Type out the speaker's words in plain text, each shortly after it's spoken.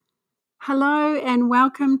Hello and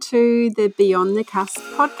welcome to the Beyond the Cusp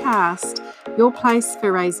podcast, your place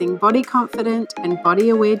for raising body confident and body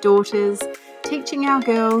aware daughters, teaching our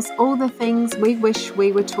girls all the things we wish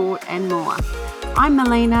we were taught and more. I'm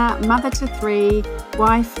Melina, mother to three,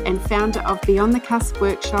 wife and founder of Beyond the Cusp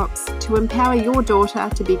workshops to empower your daughter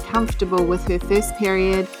to be comfortable with her first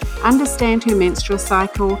period, understand her menstrual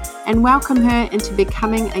cycle, and welcome her into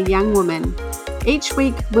becoming a young woman. Each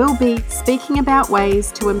week, we'll be speaking about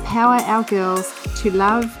ways to empower our girls to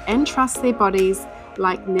love and trust their bodies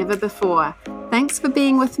like never before. Thanks for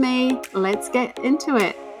being with me. Let's get into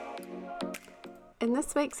it. In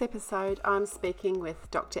this week's episode, I'm speaking with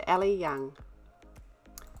Dr. Ellie Young.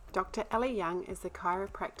 Dr. Ellie Young is a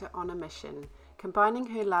chiropractor on a mission, combining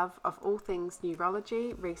her love of all things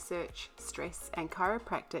neurology, research, stress, and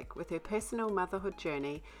chiropractic with her personal motherhood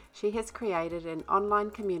journey. She has created an online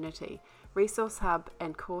community, resource hub,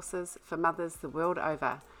 and courses for mothers the world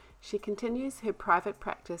over. She continues her private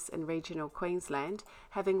practice in regional Queensland,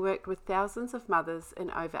 having worked with thousands of mothers in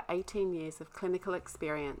over 18 years of clinical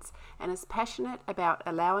experience, and is passionate about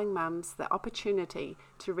allowing mums the opportunity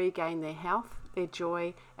to regain their health, their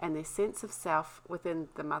joy, and their sense of self within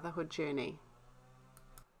the motherhood journey.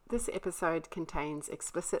 This episode contains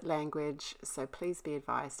explicit language, so please be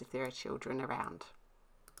advised if there are children around.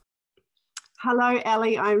 Hello,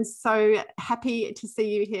 Ellie. I'm so happy to see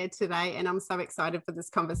you here today, and I'm so excited for this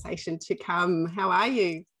conversation to come. How are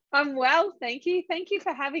you? I'm well, thank you. Thank you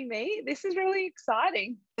for having me. This is really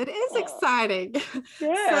exciting. It is exciting.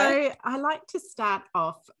 Yeah. So I like to start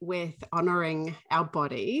off with honouring our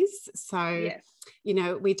bodies. So, Yes.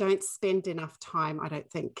 We don't spend enough time, I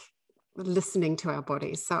don't think, listening to our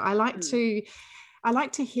bodies. So I like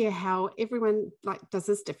to hear how everyone does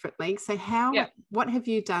this differently. So what have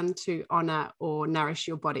you done to honour or nourish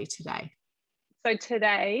your body today? So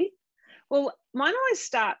today, well, mine always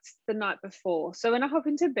starts the night before. So when I hop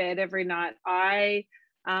into bed every night, I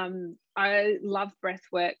love breath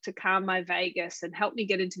work to calm my vagus and help me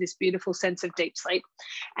get into this beautiful sense of deep sleep.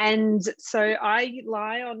 And so I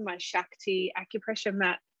lie on my Shakti acupressure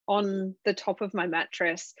mat on the top of my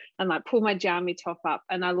mattress and pull my jammy top up,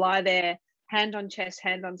 and I lie there, hand on chest,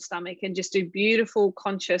 hand on stomach, and just do beautiful,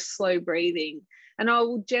 conscious, slow breathing. And I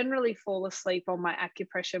will generally fall asleep on my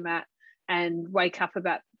acupressure mat and wake up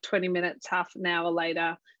about 20 minutes, half an hour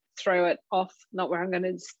later, throw it off, not where I'm going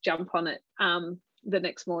to jump on it the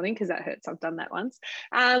next morning because that hurts. I've done that once.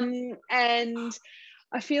 And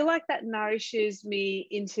I feel like that nourishes me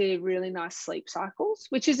into really nice sleep cycles,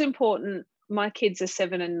 which is important. My kids are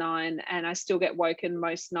 7 and 9, and I still get woken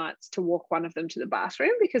most nights to walk one of them to the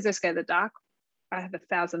bathroom because they're scared of the dark. I have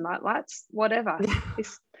 1,000 night lights, whatever.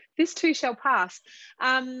 This too shall pass.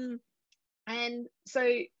 And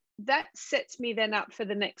so that sets me then up for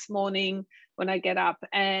the next morning when I get up,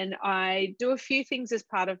 and I do a few things as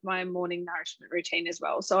part of my morning nourishment routine as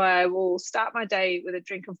well. So I will start my day with a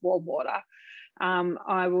drink of warm water.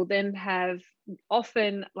 I will then have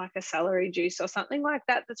often a celery juice or something like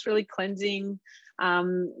that that's really cleansing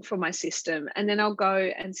for my system. And then I'll go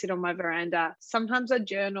and sit on my veranda. Sometimes I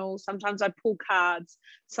journal, sometimes I pull cards,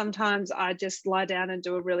 sometimes I just lie down and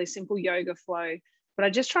do a really simple yoga flow. But I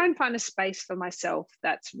just try and find a space for myself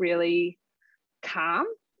that's really calm,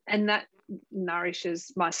 and that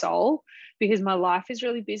nourishes my soul because my life is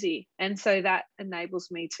really busy. And so that enables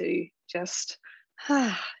me to just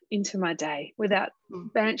into my day without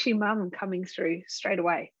Banshee Mum coming through straight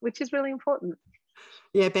away, which is really important.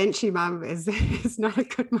 Yeah, Banshee Mum is not a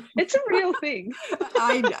good one. It's a real thing.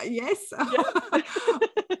 Yes.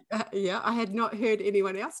 Yeah, I had not heard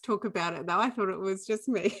anyone else talk about it though. I thought it was just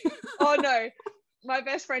me. Oh no, my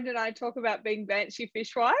best friend and I talk about being Banshee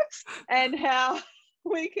fishwives and how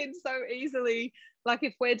we can so easily,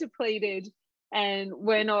 if we're depleted and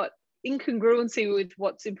we're not in congruency with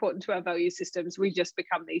what's important to our value systems, we just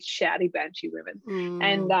become these shouty Banshee women.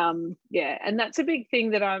 And that's a big thing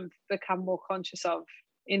that I've become more conscious of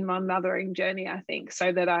in my mothering journey, I think,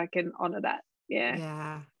 so that I can honor that.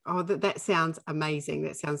 Yeah. Oh, that sounds amazing.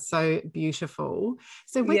 That sounds so beautiful.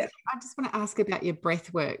 So I just want to ask about your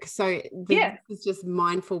breath work. So this is just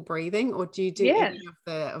mindful breathing, or do you do any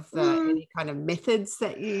of the any kind of methods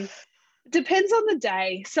that you? Depends on the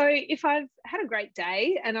day. So if I've had a great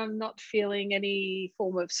day and I'm not feeling any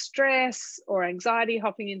form of stress or anxiety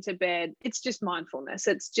hopping into bed, it's just mindfulness.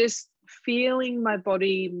 It's just feeling my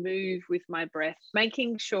body move with my breath,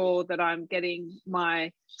 making sure that I'm getting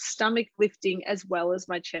my stomach lifting as well as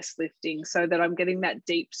my chest lifting so that I'm getting that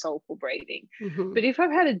deep, soulful breathing. Mm-hmm. But if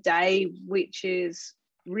I've had a day which is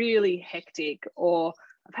really hectic, or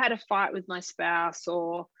I've had a fight with my spouse,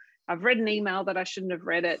 or I've read an email that I shouldn't have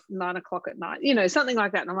read at 9 o'clock at night, something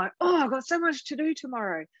like that. And I'm like, oh, I've got so much to do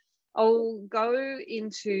tomorrow. I'll go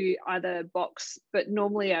into either box, but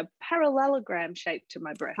normally a parallelogram shape to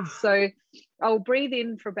my breath. So I'll breathe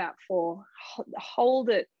in for about 4, hold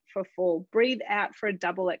it for 4, breathe out for a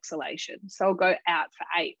double exhalation. So I'll go out for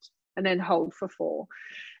 8 and then hold for 4.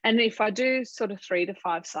 And if I do sort of 3 to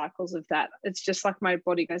 5 cycles of that, it's just like my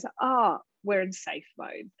body goes, we're in safe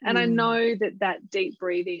mode. And I know that deep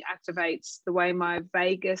breathing activates the way my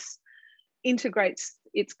vagus integrates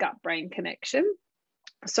its gut-brain connection.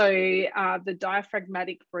 So the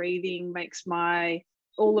diaphragmatic breathing makes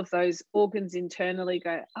all of those organs internally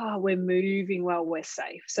go, we're moving well, we're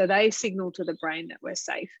safe. So they signal to the brain that we're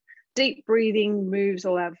safe. Deep breathing moves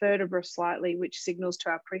all our vertebrae slightly, which signals to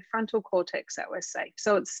our prefrontal cortex that we're safe.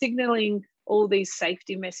 So it's signaling all these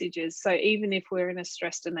safety messages. So even if we're in a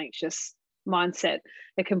stressed and anxious mindset,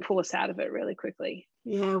 it can pull us out of it really quickly.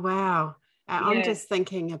 Yeah, wow. I'm just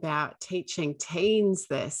thinking about teaching teens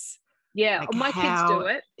this. Yeah, my kids do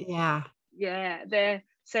it. Yeah. Yeah, they're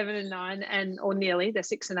 7 and 9 or nearly. They're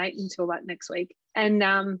 6 and 8 until like next week. And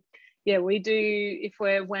we do, if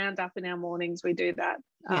we're wound up in our mornings, we do that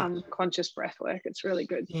conscious breath work. It's really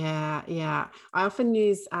good. Yeah. I often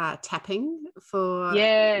use tapping for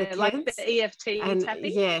the kids. Like the EFT and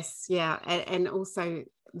tapping. Yes, yeah. And also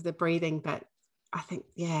the breathing, but I think,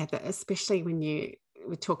 especially when we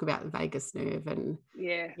talk about the vagus nerve and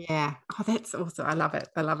that's awesome. I love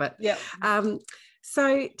it. Yeah.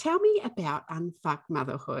 So tell me about Unfuck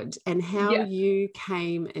Motherhood and how you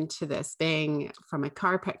came into this, being from a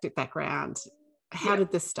chiropractic background. How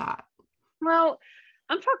did this start? Well,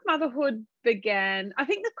 Unfuck Motherhood began, I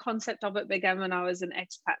think the concept of it began when I was an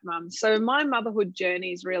expat mum. So my motherhood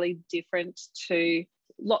journey is really different to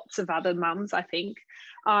lots of other mums, I think.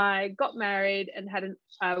 I got married and had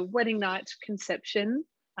a wedding night conception,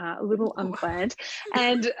 a little unplanned.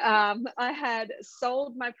 And I had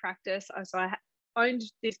sold my practice. So I owned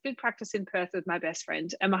this big practice in Perth with my best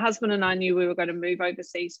friend. And my husband and I knew we were going to move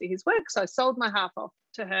overseas for his work. So I sold my half off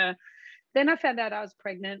to her. Then I found out I was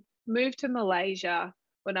pregnant, moved to Malaysia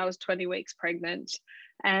when I was 20 weeks pregnant.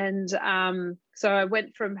 And so I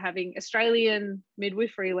went from having Australian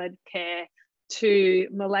midwifery-led care to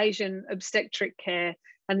Malaysian obstetric care,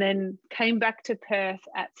 and then came back to Perth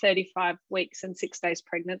at 35 weeks and 6 days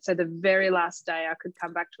pregnant. So the very last day I could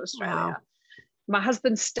come back to Australia. Wow. My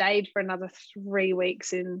husband stayed for another 3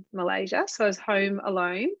 weeks in Malaysia. So I was home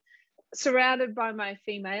alone, surrounded by my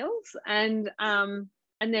females, and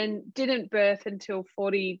then didn't birth until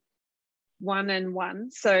 41 and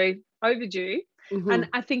 1. So overdue. Mm-hmm. And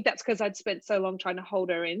I think that's because I'd spent so long trying to hold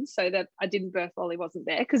her in so that I didn't birth while he wasn't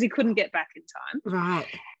there, because he couldn't get back in time. Right.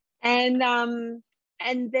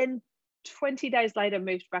 And then 20 days later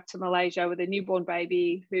moved back to Malaysia with a newborn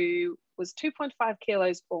baby who was 2.5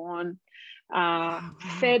 kilos born,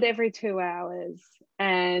 fed every 2 hours,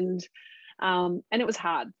 and it was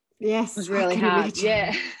hard. Yes, it was really hard. Imagine.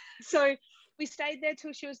 Yeah. So we stayed there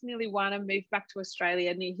till she was nearly 1 and moved back to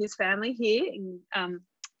Australia near his family here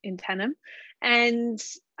in Tanham, and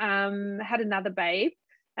had another babe.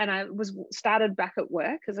 And I started back at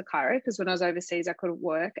work as a chiro, because when I was overseas I couldn't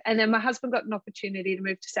work. And then my husband got an opportunity to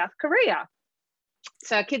move to South Korea.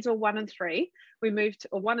 So our kids were 1 and 3. We moved,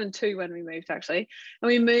 or 1 and 2 when we moved actually, and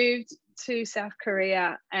we moved to South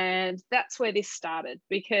Korea. And that's where this started,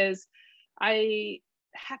 because I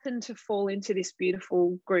happened to fall into this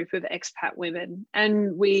beautiful group of expat women,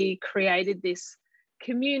 and we created this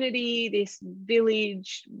community, this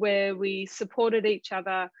village where we supported each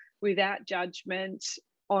other without judgment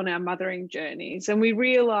on our mothering journeys. And we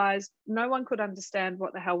realized no one could understand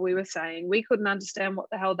what the hell we were saying. We couldn't understand what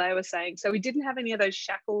the hell they were saying. So we didn't have any of those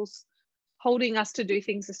shackles holding us to do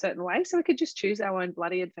things a certain way. So we could just choose our own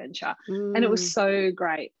bloody adventure. And it was so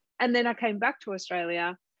great. And then I came back to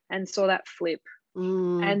Australia and saw that flip.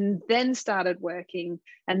 And then started working,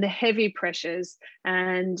 and the heavy pressures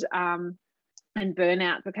and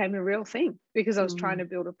burnout became a real thing, because I was trying to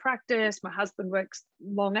build a practice. My husband works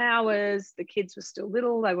long hours. The kids were still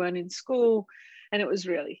little. They weren't in school, and it was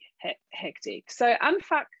really hectic. So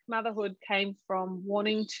Unfuck Motherhood came from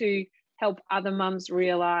wanting to help other mums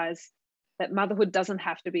realize that motherhood doesn't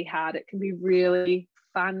have to be hard. It can be really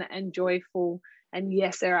fun and joyful. And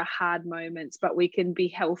yes, there are hard moments, but we can be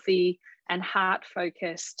healthy and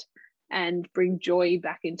heart-focused and bring joy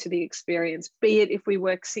back into the experience, be it if we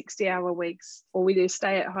work 60-hour weeks or we do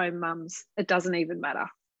stay-at-home mums. It doesn't even matter.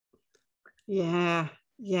 Yeah.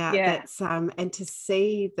 That's and to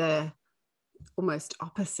see the almost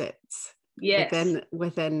opposites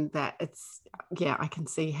within that, it's I can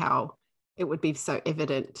see how it would be so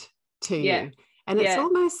evident to you. And it's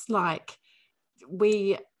almost like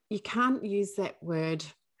you can't use that word.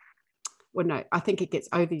 Well, no, I think it gets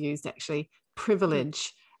overused actually,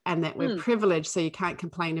 privilege, and that we're privileged, so you can't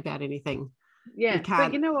complain about anything. Yeah,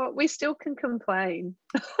 but you know what? We still can complain.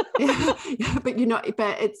 Yeah, but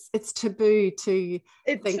but it's taboo to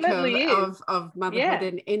think of motherhood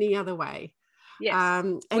in any other way. Yes,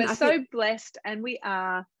 and we're so blessed, and we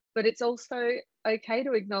are, but it's also okay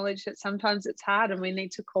to acknowledge that sometimes it's hard, and we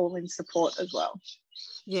need to call in support as well.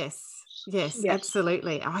 Yes,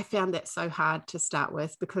 absolutely. I found that so hard to start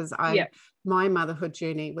with because my motherhood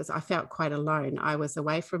journey I felt quite alone. I was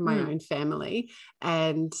away from my own family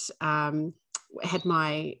and had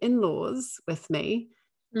my in-laws with me,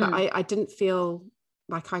 but I didn't feel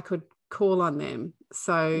like I could call on them.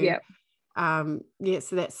 So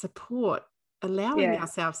so that support, allowing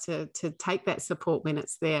ourselves to take that support when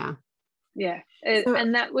it's there. Yeah,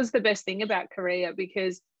 and that was the best thing about Korea,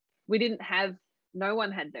 because we didn't have, no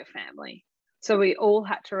one had their family, so we all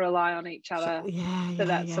had to rely on each other for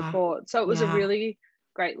that support. So it was a really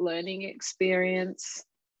great learning experience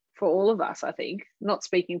for all of us, I think, not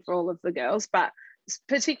speaking for all of the girls, but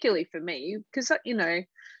particularly for me, because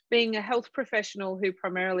being a health professional who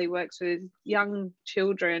primarily works with young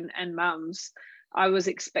children and mums, I was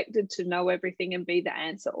expected to know everything and be the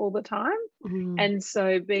answer all the time. And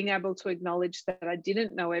so being able to acknowledge that I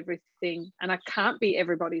didn't know everything and I can't be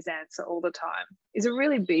everybody's answer all the time is a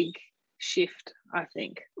really big shift, I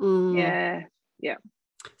think. Yeah.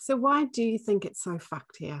 So why do you think it's so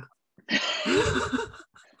fucked here?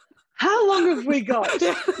 How long have we got?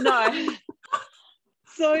 No.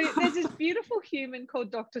 So there's this beautiful human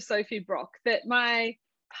called Dr. Sophie Brock that my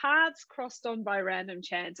paths crossed on by random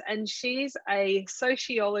chance, and she's a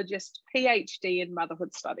sociologist, PhD in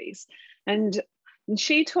motherhood studies, and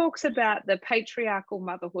she talks about the patriarchal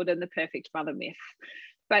motherhood and the perfect mother myth.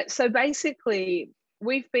 But so basically,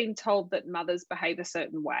 we've been told that mothers behave a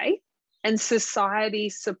certain way, and society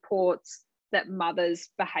supports that mothers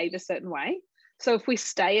behave a certain way. So if we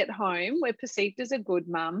stay at home, we're perceived as a good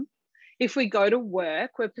mum. If we go to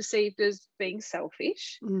work, we're perceived as being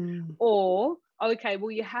selfish. Or, okay,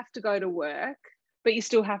 well, you have to go to work, but you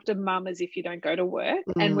still have to mum as if you don't go to work.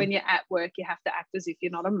 And when you're at work, you have to act as if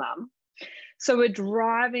you're not a mum. So we're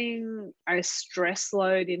driving a stress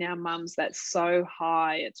load in our mums that's so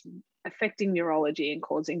high, it's affecting neurology and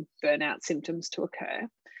causing burnout symptoms to occur.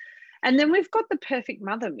 And then we've got the perfect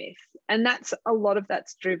mother myth. And a lot of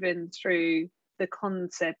that's driven through the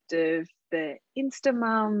concept of the Insta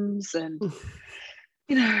mums and,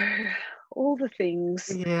 all the things.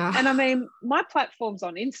 Yeah. And I mean, my platform's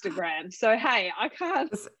on Instagram. So, hey, I can't.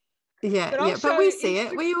 But we see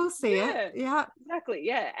it. We all see it. Yeah. Exactly.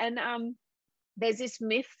 Yeah. And there's this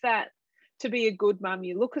myth that to be a good mum,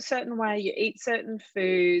 you look a certain way, you eat certain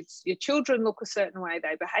foods, your children look a certain way,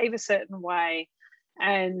 they behave a certain way.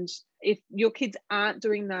 And if your kids aren't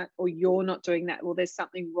doing that or you're not doing that, well, there's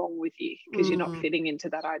something wrong with you because you're not fitting into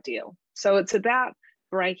that ideal. So it's about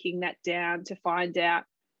breaking that down to find out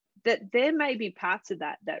that there may be parts of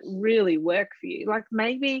that really work for you. Like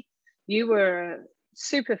maybe you were a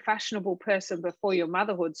super fashionable person before your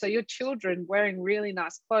motherhood, so your children wearing really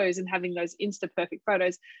nice clothes and having those Insta perfect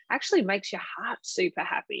photos actually makes your heart super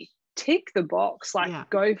happy. Tick the box,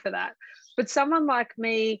 go for that. But someone like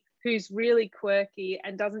me who's really quirky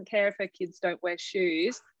and doesn't care if her kids don't wear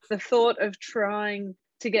shoes, the thought of trying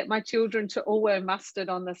to get my children to all wear mustard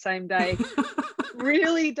on the same day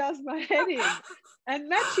really does my head in. And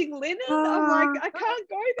matching linen, I'm like, I can't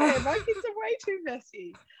go there. My kids are way too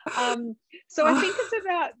messy. So I think it's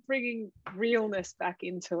about bringing realness back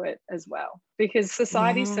into it as well, because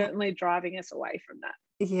society's certainly driving us away from that.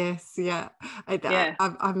 Yes,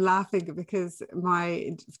 I'm laughing because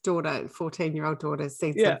my daughter, 14-year-old daughter,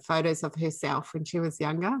 seen some photos of herself when she was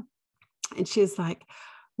younger, and she's like,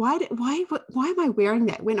 why am I wearing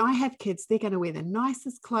that? When I have kids, they're going to wear the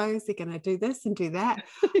nicest clothes, they're going to do this and do that.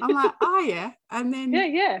 I'm like, oh yeah. And then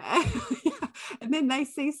and then they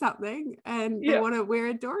see something and they want to wear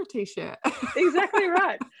a Dora t-shirt. Exactly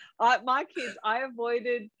right. My kids, I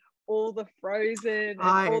avoided all the Frozen and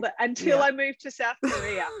all that until I moved to South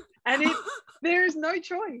Korea, and there is no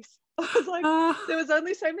choice. I was like, there was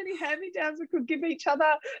only so many hand-me-downs we could give each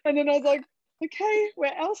other, and then I was like, okay,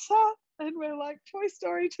 we're Elsa and we're like Toy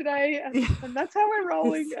Story today, and that's how we're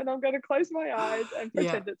rolling. And I'm going to close my eyes and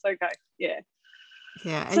pretend it's okay.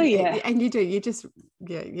 And you just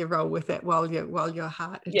roll with it while your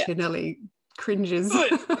heart internally cringes.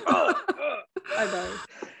 I know.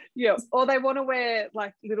 Yeah, or they want to wear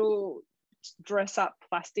like little dress up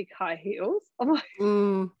plastic high heels. I'm like,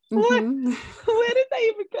 mm-hmm. where did they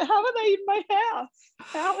even go? How are they in my house?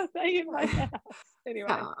 How are they in my house? Anyway.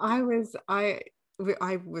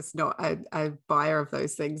 I was not a buyer of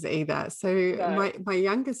those things either. So No. my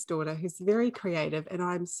youngest daughter, who's very creative, and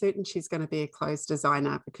I'm certain she's going to be a clothes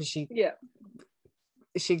designer because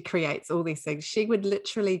she creates all these things. She would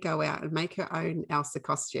literally go out and make her own Elsa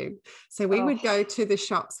costume. So we would go to the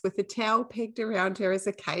shops with a towel pegged around her as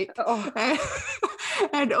a cape.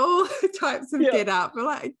 And all types of get up. We're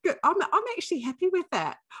like, I'm actually happy with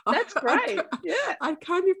that. That's great. I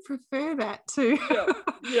kind of prefer that too.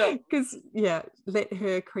 Because let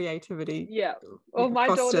her creativity. Well, my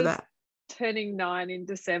daughter's that. turning 9 in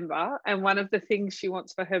December, and one of the things she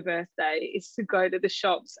wants for her birthday is to go to the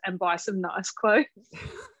shops and buy some nice clothes.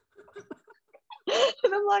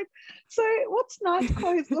 And I'm like, so what's nice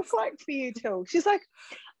clothes look like for you, Till? She's like,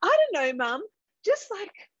 I don't know, Mum, just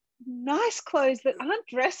like nice clothes that aren't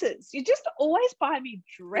dresses. You just always buy me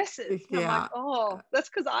dresses. And I'm like, oh, that's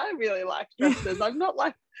because I really like dresses. I'm not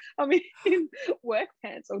like, in work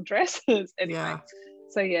pants or dresses anyway.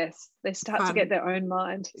 So yes, they start to get their own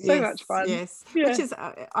mind. So much fun. Yes, which is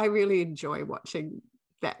I really enjoy watching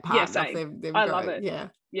that part of them I go. love it.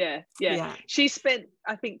 Yeah. She spent,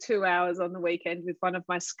 I think, 2 hours on the weekend with one of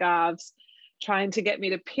my scarves, trying to get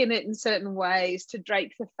me to pin it in certain ways, to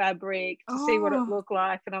drape the fabric, to see what it looked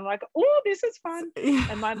like. And I'm like, oh, this is fun.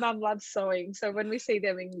 And my mum loves sewing. So when we see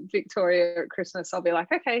them in Victoria at Christmas, I'll be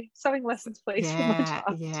like, okay, sewing lessons, please.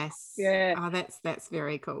 Yes. Yeah. Oh, that's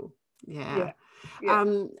very cool. Yeah.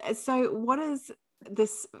 So what is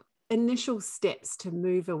this initial steps to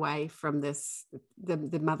move away from this,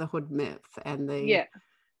 the motherhood myth and the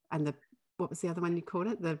what was the other one you called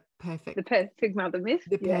it? The perfect mother myth.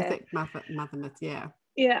 The perfect mother myth. Yeah.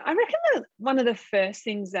 Yeah, I reckon that one of the first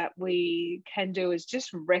things that we can do is just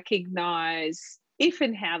recognize if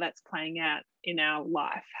and how that's playing out in our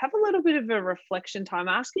life. Have a little bit of a reflection time,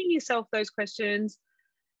 asking yourself those questions.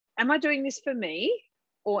 Am I doing this for me,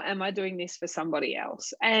 or am I doing this for somebody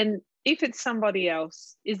else? And if it's somebody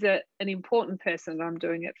else, is it an important person that I'm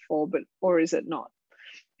doing it for, or is it not?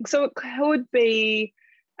 So it could be,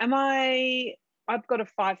 I've got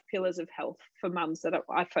 5 pillars of health for mums that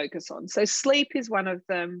I focus on. So sleep is one of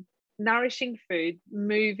them, nourishing food,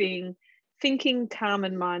 moving, thinking, calm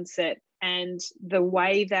and mindset, and the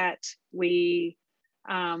way that we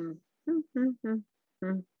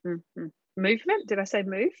movement. Did I say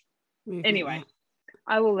move? Movement, anyway,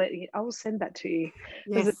 I will send that to you.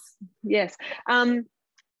 Yes.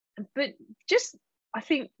 But just, I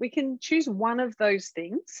think we can choose one of those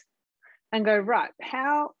things and go, right,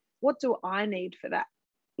 what do I need for that?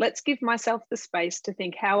 Let's give myself the space to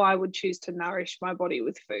think how I would choose to nourish my body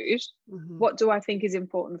with food. Mm-hmm. What do I think is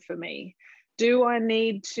important for me? Do I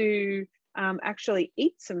need to actually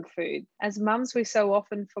eat some food? As mums, we so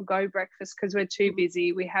often forgo breakfast because we're too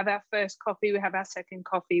busy. We have our first coffee, we have our second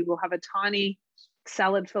coffee, we'll have a tiny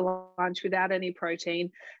salad for lunch without any protein,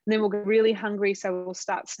 and then we'll get really hungry, so we'll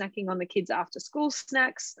start snacking on the kids' after school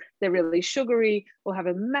snacks. They're really sugary. We'll have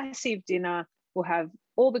a massive dinner, we'll have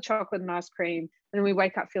all the chocolate and ice cream, and then we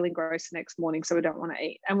wake up feeling gross the next morning, so we don't want to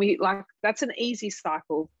eat. And that's an easy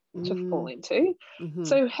cycle to fall into. Mm-hmm.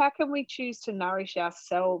 So how can we choose to nourish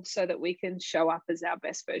ourselves so that we can show up as our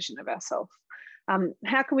best version of ourselves?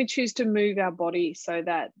 How can we choose to move our body so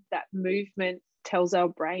that movement tells our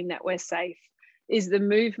brain that we're safe? Is the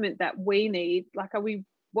movement that we need, like, are we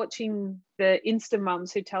watching the Insta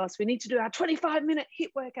mums who tell us we need to do our 25-minute HIIT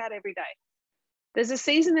workout every day? There's a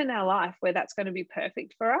season in our life where that's going to be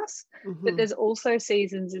perfect for us, but there's also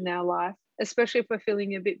seasons in our life, especially if we're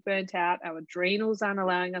feeling a bit burnt out, our adrenals aren't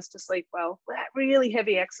allowing us to sleep well, that really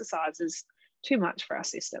heavy exercise is too much for our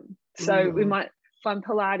system. So we might find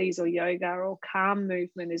Pilates or yoga or calm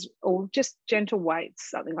movement or just gentle weights,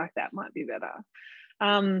 something like that might be better.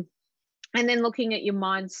 And then looking at your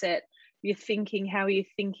mindset, your thinking, how are you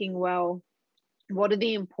thinking well? What are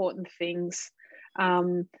the important things?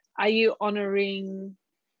 Are you honoring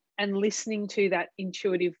and listening to that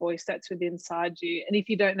intuitive voice that's within inside you? And if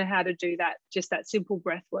you don't know how to do that, just that simple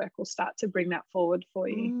breath work will start to bring that forward for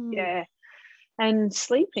you. Yeah. And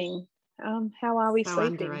sleeping. How are we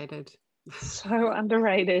sleeping? Underrated. So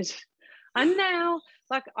underrated. And now,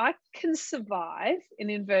 I can survive, in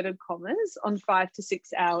inverted commas, on 5 to 6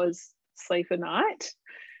 hours sleep a night,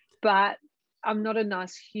 but I'm not a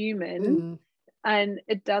nice human, and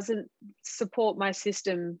it doesn't support my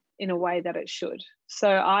system in a way that it should. So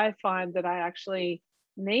I find that I actually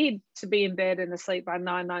need to be in bed and asleep by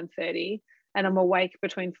 9:30, and I'm awake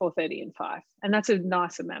between 4:30 and 5, and that's a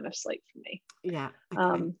nice amount of sleep for me. Okay.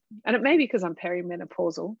 And it may be because I'm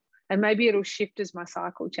perimenopausal and maybe it'll shift as my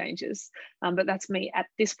cycle changes. But that's me at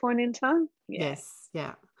this point in time. Yeah. Yes.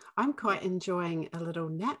 Yeah. I'm quite enjoying a little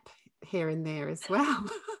nap here and there as well.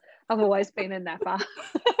 I've always been a napper.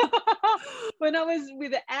 When I was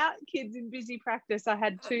without kids in busy practice, I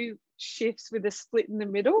had 2 shifts with a split in the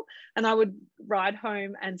middle, and I would ride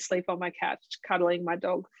home and sleep on my couch cuddling my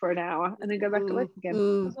dog for an hour and then go back to work again. It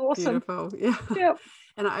was awesome. Beautiful. Yeah. Yep.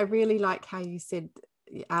 And I really like how you said,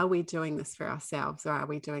 are we doing this for ourselves, or are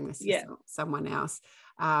we doing this for someone else?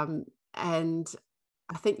 And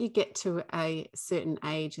I think you get to a certain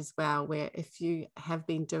age as well where if you have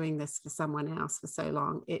been doing this for someone else for so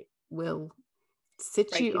long, it will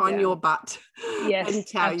sit you on your butt and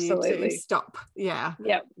tell absolutely. you to stop. Yeah.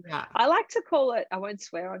 Yep. Yeah. I like to call it, I won't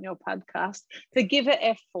swear on your podcast, the giver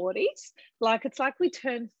F40s. Like, it's like we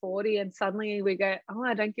turn 40 and suddenly we go, oh,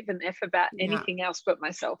 I don't give an F about anything else but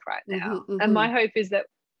myself right now. And my hope is that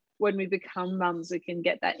when we become mums, we can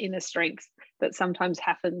get that inner strength that sometimes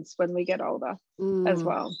happens when we get older as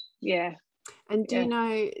well. Yeah. And do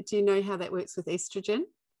you know how that works with estrogen?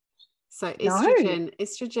 So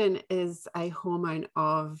estrogen is a hormone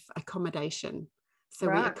of accommodation.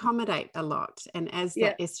 So we accommodate a lot. And as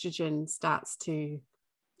that estrogen starts to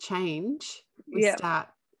change, we start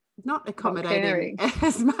not accommodating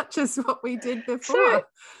as much as what we did before. So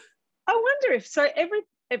I wonder if,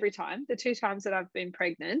 every time, the 2 times that I've been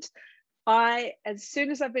pregnant, as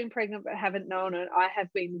soon as I've been pregnant but haven't known it, I have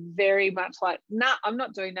been very much like, nah, I'm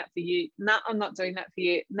not doing that for you. Nah, I'm not doing that for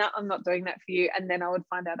you. Nah, I'm not doing that for you. And then I would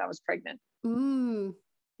find out I was pregnant.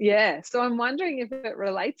 Yeah. So I'm wondering if it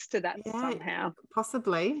relates to that somehow.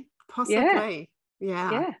 Possibly.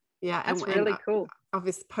 Yeah. That's really cool.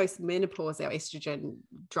 Obviously, post-menopause, our estrogen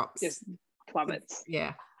drops. Just plummets.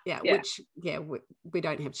 Yeah. Which we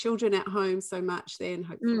don't have children at home so much then,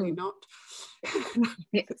 hopefully not.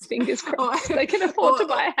 Fingers crossed. They can afford to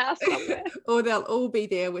buy a house somewhere. Or they'll all be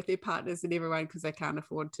there with their partners and everyone because they can't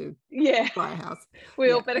afford to buy a house.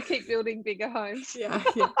 We all better keep building bigger homes.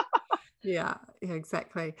 Yeah,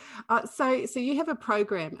 exactly. So you have a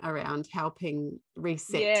program around helping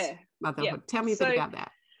reset motherhood. Tell me a bit about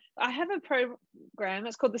that. I have a program.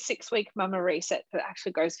 It's called the 6-week Mama Reset, that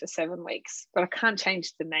actually goes for 7 weeks, but I can't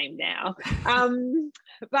change the name now.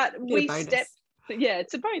 But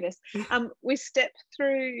it's a bonus. We step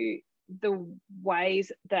through the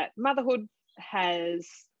ways that motherhood has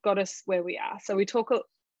got us where we are. So we talk a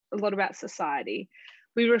lot about society.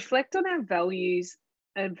 We reflect on our values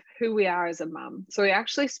of who we are as a mum. So we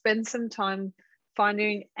actually spend some time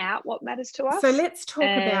finding out what matters to us. So let's talk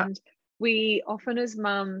about. We often as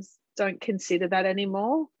mums don't consider that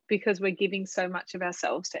anymore because we're giving so much of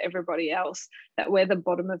ourselves to everybody else that we're the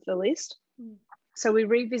bottom of the list. So we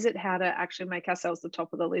revisit how to actually make ourselves the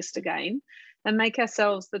top of the list again, and make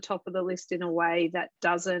ourselves the top of the list in a way that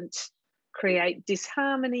doesn't create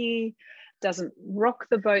disharmony, doesn't rock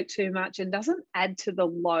the boat too much, and doesn't add to the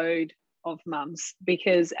load of mums,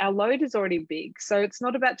 because our load is already big. So it's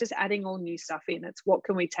not about just adding all new stuff in. It's what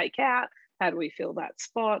can we take out? How do we fill that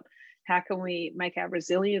spot? How can we make our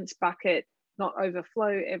resilience bucket not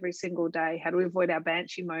overflow every single day? How do we avoid our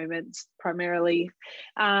banshee moments primarily?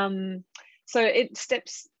 So it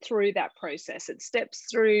steps through that process. It steps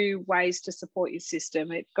through ways to support your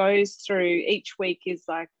system. It goes through, each week is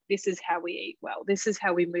like, this is how we eat well. This is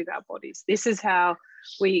how we move our bodies. This is how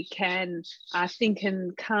we can think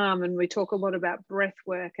and calm. And we talk a lot about breath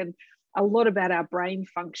work and a lot about our brain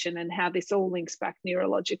function and how this all links back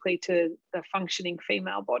neurologically to the functioning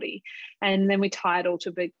female body. And then we tie it all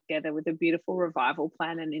together with a beautiful revival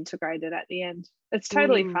plan and integrate it at the end. It's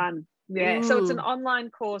totally fun. Yeah. So it's an online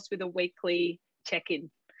course with a weekly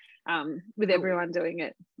check-in with everyone doing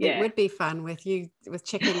it. Yeah. It would be fun with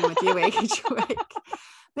checking with you each week.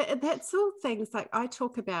 But that's all things like I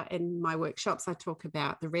talk about in my workshops. I talk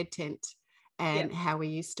about the red tent and how we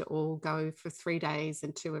used to all go for 3 days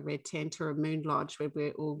into a red tent or a moon lodge where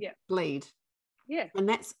we all bleed. Yeah. And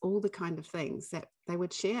that's all the kind of things that they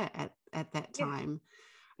would share at that time.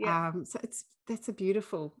 Yeah. So that's a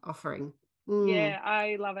beautiful offering. Yeah,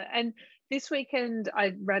 I love it. And this weekend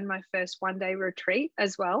I ran my first 1-day retreat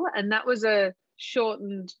as well. And that was a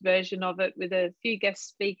shortened version of it with a few guest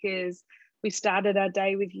speakers. We started our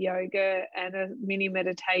day with yoga and a mini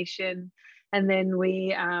meditation. And then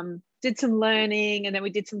we did some learning, and then we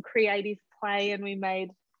did some creative play, and we made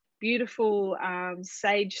beautiful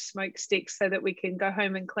sage smoke sticks so that we can go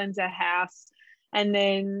home and cleanse our house. And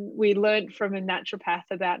then we learned from a naturopath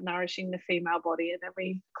about nourishing the female body. And then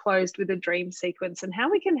we closed with a dream sequence and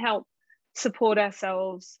how we can help support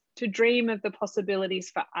ourselves to dream of the possibilities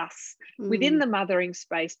for us within the mothering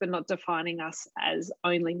space, but not defining us as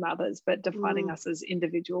only mothers, but defining us as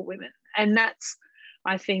individual women. And that's,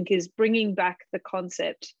 I think, is bringing back the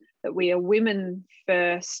concept that we are women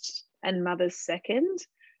first and mothers second,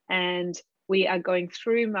 and we are going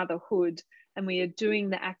through motherhood and we are doing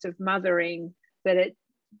the act of mothering, but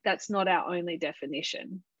that's not our only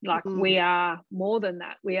definition. Like we are more than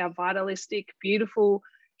that. We are vitalistic, beautiful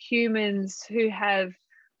humans who have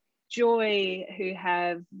joy, who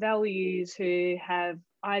have values, who have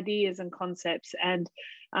ideas and concepts, and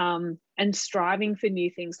striving for new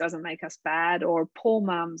things doesn't make us bad or poor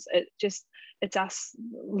mums. It's us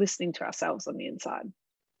listening to ourselves on the inside.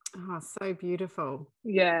 Oh, so beautiful.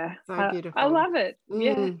 Yeah. So beautiful. I love it.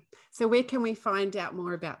 Yeah. So where can we find out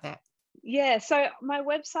more about that? Yeah, so my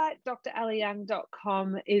website,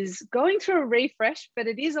 draliyoung.com, is going through a refresh, but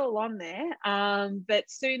it is all on there.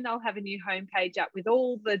 But soon they'll have a new homepage up with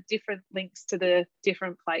all the different links to the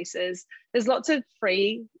different places. There's lots of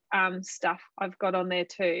free stuff I've got on there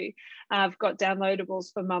too. I've got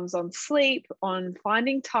downloadables for mums on sleep, on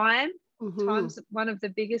finding time. Time's one of the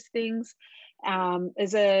biggest things.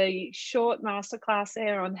 There's a short masterclass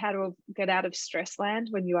there on how to get out of stress land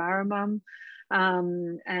when you are a mum.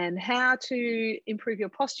 And how to improve your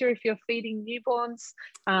posture if you're feeding newborns,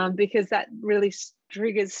 because that really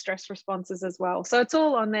triggers stress responses as well. So it's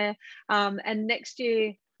all on there. And next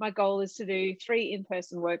year, my goal is to do 3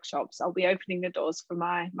 in-person workshops. I'll be opening the doors for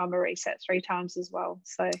my Mama Reset 3 times as well.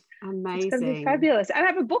 So amazing. It's going to be fabulous. And I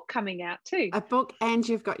have a book coming out too. A book, and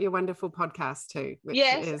you've got your wonderful podcast too. Which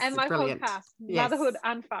is and my brilliant. podcast, yes. Motherhood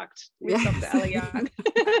Unfucked with Dr. Ali Young.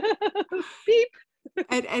 Beep.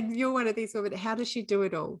 And you're one of these women, how does she do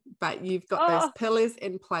it all? But you've got those pillars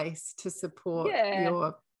in place to support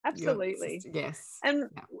your absolutely. Yes. And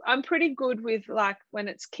I'm pretty good with, like, when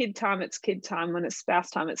it's kid time, it's kid time. When it's spouse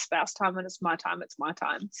time, it's spouse time. When it's my time, it's my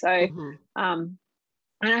time. So and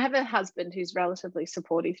I have a husband who's relatively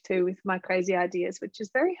supportive too with my crazy ideas, which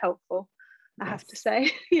is very helpful, I have to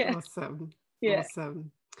say. Awesome.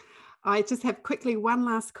 I just have quickly one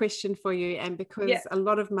last question for you, and because a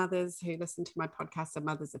lot of mothers who listen to my podcast are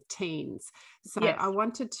mothers of teens, so I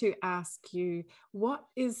wanted to ask you, what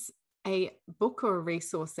is a book or a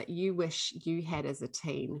resource that you wish you had as a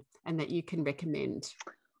teen and that you can recommend?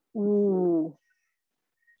 Ooh,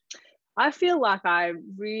 I feel like I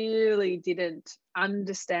really didn't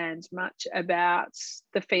understand much about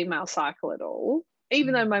the female cycle at all,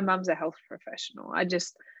 even though my mum's a health professional. I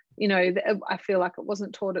just, I feel like it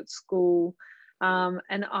wasn't taught at school.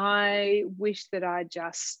 And I wish that I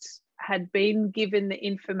just had been given the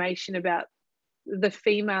information about the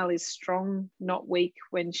female is strong, not weak,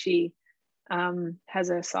 when she has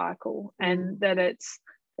her cycle, and that it's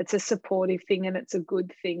a supportive thing and it's a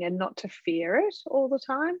good thing, and not to fear it all the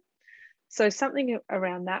time. So something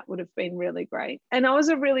around that would have been really great. And I was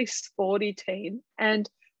a really sporty teen, and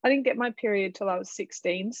I didn't get my period till I was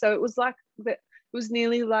 16. So it was like that. It was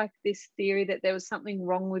nearly like this theory that there was something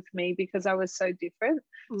wrong with me because I was so different.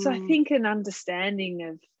 So I think an understanding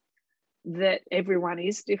of that everyone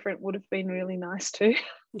is different would have been really nice too.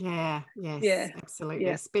 Yes, absolutely.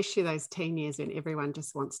 Yeah. Especially those teen years when everyone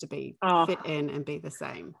just wants to be fit in and be the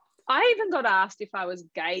same. I even got asked if I was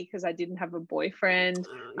gay because I didn't have a boyfriend.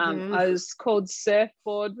 I was called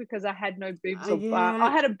surfboard because I had no boobs or bum. I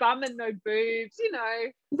had a bum and no boobs,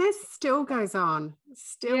 This still goes on.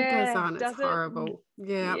 It's horrible.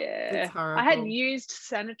 Yeah, it's horrible. I had used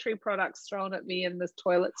sanitary products thrown at me in the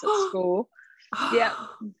toilets at school. Yeah,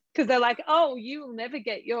 because they're like, oh, you will never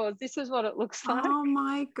get yours. This is what it looks like. Oh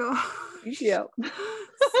my God. Yeah.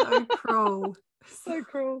 So cruel. So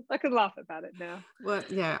cruel. I can laugh about it now. Well,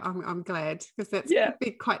 yeah, I'm glad, because that's could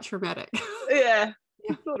be quite traumatic. Yeah.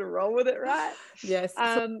 You sort of roll with it, right? Yes.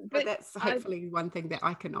 But that's hopefully one thing that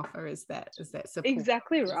I can offer is that support.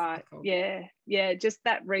 Exactly right. Yeah. Just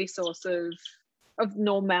that resource of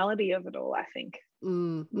normality of it all, I think.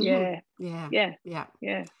 Yeah.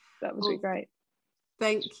 That would be great.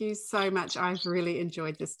 Thank you so much. I've really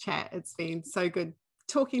enjoyed this chat. It's been so good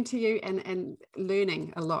talking to you and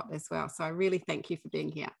learning a lot as well. So I really thank you for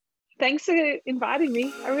being here. Thanks for inviting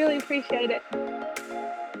me. I really appreciate it.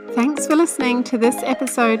 Thanks for listening to this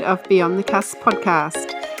episode of Beyond the Cusp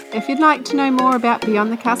podcast. If you'd like to know more about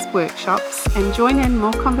Beyond the Cusp workshops and join in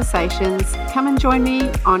more conversations, come and join me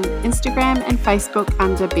on Instagram and Facebook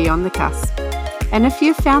under Beyond the Cusp. And if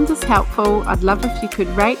you found this helpful, I'd love if you could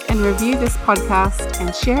rate and review this podcast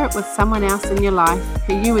and share it with someone else in your life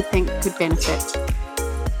who you would think could benefit.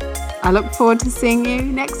 I look forward to seeing you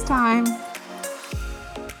next time.